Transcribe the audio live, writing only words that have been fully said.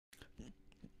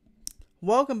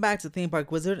Welcome back to Theme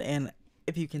Park Wizard, and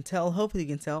if you can tell, hopefully you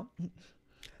can tell,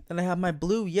 that I have my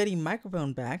Blue Yeti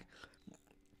microphone back.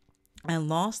 I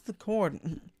lost the cord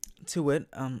to it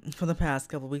for the past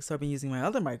couple of weeks, so I've been using my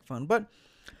other microphone, but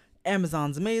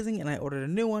Amazon's amazing, and I ordered a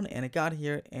new one, and it got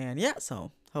here, and yeah,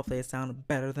 so hopefully it sounded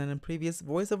better than in previous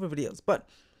voiceover videos, but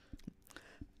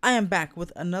I am back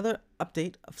with another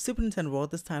update of Super Nintendo World,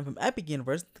 this time from Epic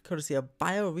Universe, courtesy of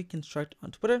Bioreconstruct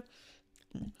on Twitter.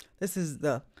 This is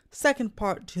the second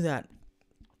part to that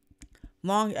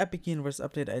long Epic Universe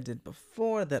update I did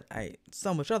before that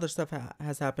so much other stuff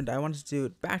has happened. I wanted to do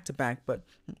it back to back, but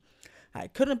I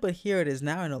couldn't, but here it is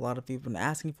now. I know a lot of you have been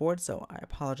asking for it, so I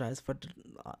apologize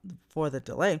for the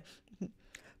delay.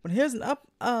 But here's an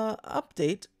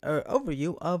update or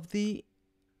overview of the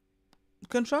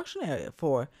construction area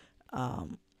for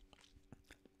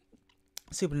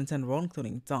Super Nintendo World,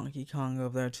 including Donkey Kong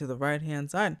over there to the right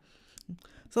hand side.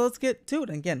 So let's get to it.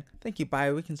 And again, thank you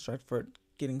Bioreconstruct for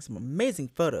getting some amazing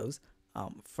photos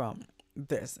from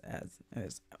this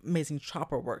as amazing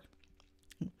chopper work.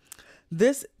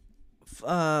 This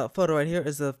photo right here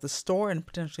is of the store and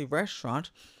potentially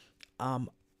restaurant, a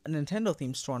Nintendo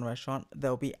themed store and restaurant that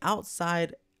will be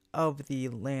outside of the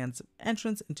land's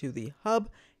entrance into the hub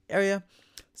area.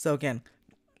 So again,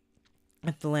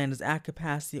 if the land is at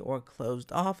capacity or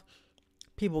closed off,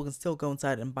 people can still go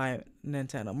inside and buy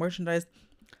Nintendo merchandise.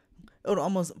 It would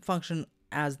almost function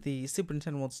as the Super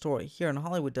Nintendo World store here in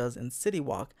Hollywood does in City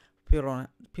Walk.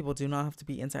 People do not have to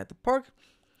be inside the park,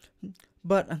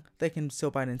 but they can still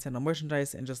buy Nintendo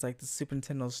merchandise. And just like the Super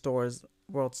Nintendo stores,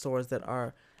 world stores that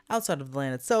are outside of the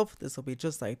land itself, this will be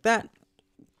just like that,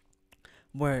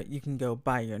 where you can go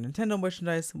buy your Nintendo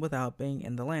merchandise without being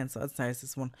in the land. So that's nice.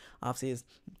 This one obviously is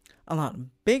a lot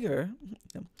bigger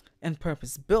and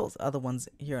purpose built. Other ones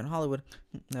here in Hollywood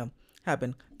have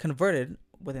been converted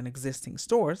within existing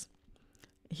stores.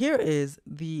 Here is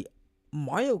the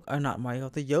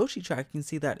the Yoshi track. You can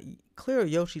see that clear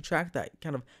Yoshi track, that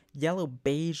kind of yellow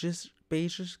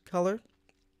beigeish color,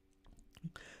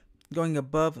 going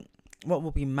above what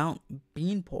will be Mount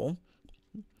Beanpole.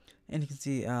 And you can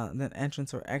see the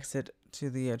entrance or exit to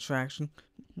the attraction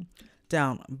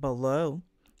down below.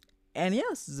 And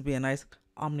yes, this would be a nice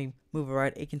Omni Mover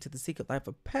ride akin to the Secret Life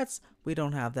of Pets. We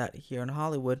don't have that here in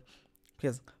Hollywood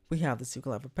because we have the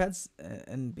Secret Life of Pets,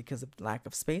 and because of lack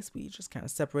of space, we just kind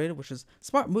of separated, which is a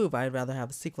smart move. I'd rather have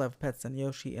the Secret Life of Pets than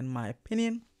Yoshi, in my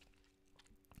opinion.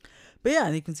 But yeah,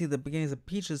 and you can see the beginnings of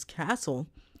Peach's castle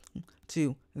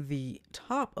to the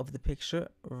top of the picture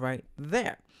right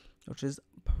there, which is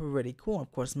pretty cool.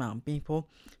 Of course, Mount Beanpole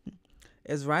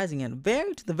is rising, and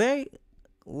to the very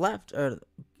left or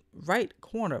right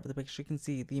corner of the picture, you can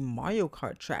see the Mario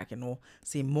Kart track, and we'll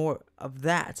see more of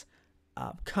that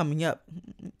coming up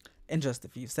in just a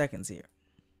few seconds here.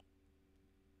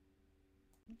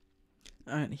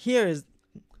 Alright, here is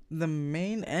the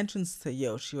main entrance to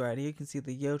Yoshi right here. You can see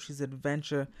the Yoshi's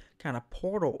Adventure kind of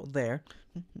portal there.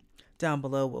 Down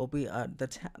below will be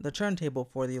the turntable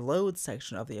for the load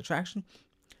section of the attraction.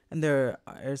 And there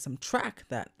is some track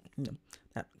that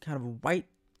kind of white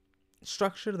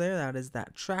structure there. That is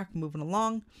that track moving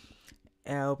along.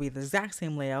 It'll be the exact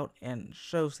same layout and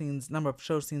number of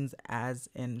show scenes as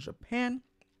in Japan.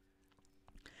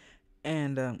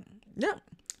 And yeah,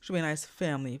 should be a nice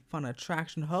family fun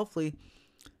attraction. Hopefully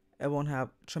it won't have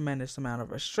tremendous amount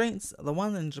of restraints. The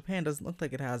one in Japan doesn't look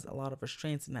like it has a lot of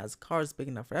restraints and has cars big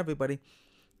enough for everybody.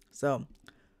 So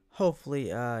hopefully,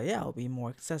 yeah, it'll be more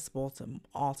accessible to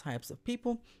all types of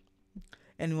people.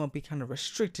 And you won't be kind of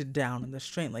restricted down in the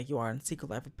restraint like you are in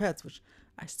Secret Life of Pets, which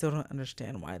I still don't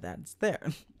understand why that's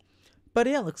there. But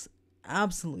yeah, it looks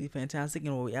absolutely fantastic,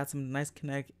 and we'll add some nice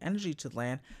kinetic energy to the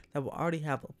land that will already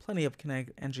have plenty of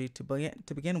kinetic energy to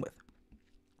begin with.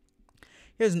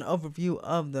 Here's an overview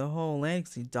of the whole land. You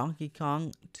can see Donkey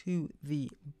Kong to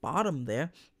the bottom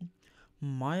there,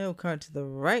 Mario Kart to the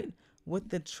right with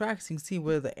the tracks. You can see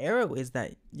where the arrow is,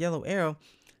 that yellow arrow.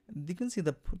 You can see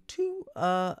the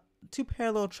two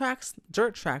parallel tracks,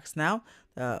 dirt tracks now.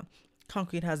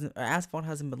 Asphalt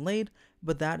hasn't been laid,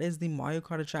 but that is the Mario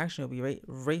Kart attraction. You'll be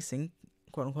racing,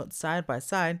 quote unquote, side by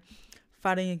side,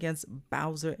 fighting against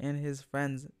Bowser and his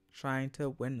friends, trying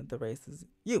to win the race as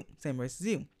you. Same race as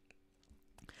you.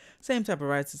 Same type of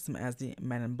ride system as the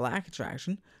Men in Black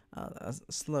attraction, a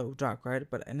slow dark ride,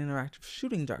 but an interactive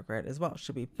shooting dark ride as well.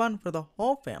 Should be fun for the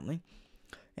whole family,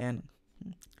 and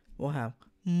we'll have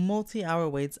multi-hour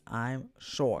waits, I'm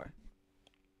sure.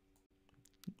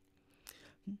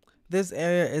 This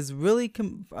area is really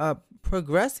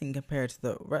progressing compared to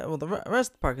the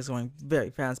rest of the park is going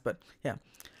very fast, but yeah,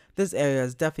 this area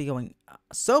is definitely going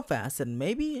so fast that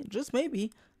maybe, just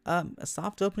maybe, a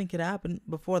soft opening could happen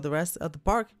before the rest of the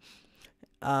park.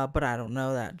 But I don't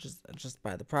know that just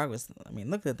by the progress. I mean,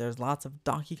 look at there's lots of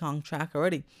Donkey Kong track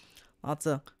already. Lots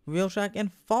of real track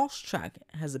and false track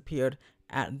has appeared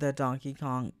at the Donkey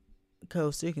Kong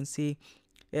coaster. You can see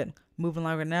it moving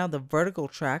along right now. The vertical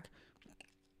track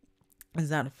is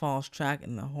that false track,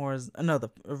 and the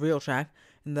real track,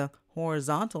 and the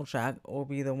horizontal track will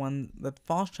be the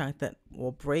false track that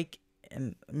will break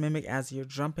and mimic as you're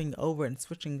jumping over and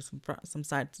switching some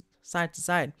side to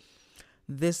side.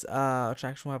 This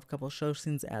attraction will have a couple of show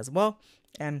scenes as well,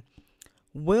 and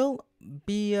will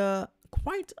be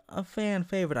quite a fan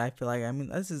favorite. I feel like. I mean,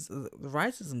 this is the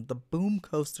ride system, the Boom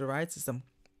Coaster ride system.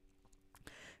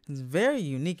 It's very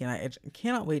unique, and I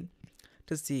cannot wait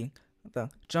to see the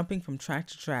jumping from track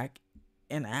to track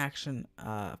in action.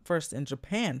 First in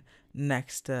Japan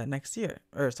next year,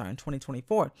 or sorry, in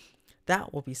 2024.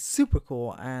 That will be super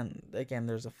cool. And again,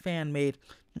 there's a fan made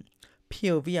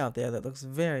POV out there that looks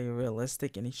very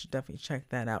realistic, and you should definitely check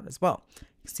that out as well. You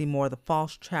can see more of the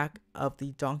false track of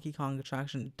the Donkey Kong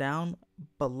attraction down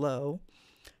below,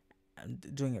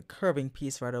 doing a curving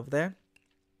piece right over there.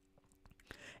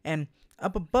 And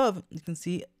up above, you can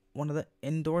see one of the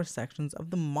indoor sections of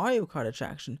the Mario Kart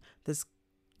attraction. This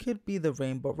could be the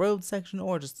Rainbow Road section,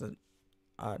 or just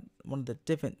one of the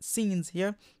different scenes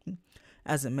here,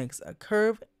 as it makes a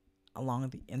curve along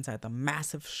the inside the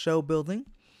massive show building.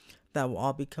 That will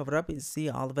all be covered up. You see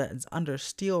all of it is under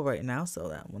steel right now, so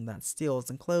that when that steel is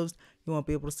enclosed, you won't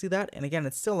be able to see that. And again,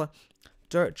 it's still a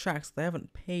dirt track, so they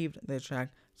haven't paved the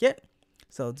track yet.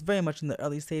 So it's very much in the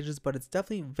early stages, but it's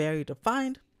definitely very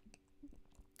defined.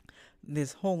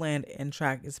 This whole land and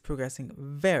track is progressing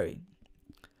very,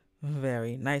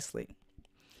 very nicely.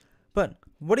 But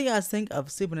what do you guys think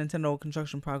of Super Nintendo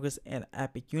construction progress in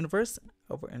Epic Universe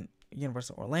over in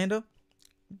Universal Orlando?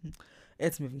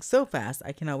 It's moving so fast,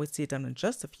 I cannot wait to see it done in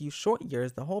just a few short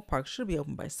years. The whole park should be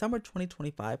open by summer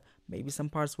 2025. Maybe some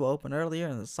parts will open earlier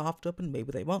and the soft open,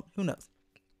 maybe they won't, who knows.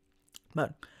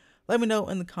 But let me know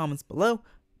in the comments below.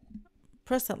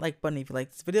 Press that like button if you like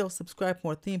this video, subscribe for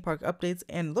more theme park updates,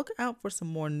 and look out for some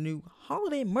more new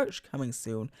holiday merch coming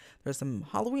soon. There's some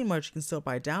Halloween merch you can still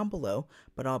buy down below,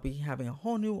 but I'll be having a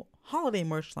whole new holiday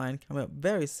merch line coming up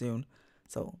very soon.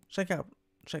 So check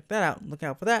that out, and look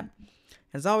out for that.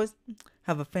 As always,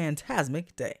 have a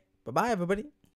fantastic day. Bye-bye, everybody.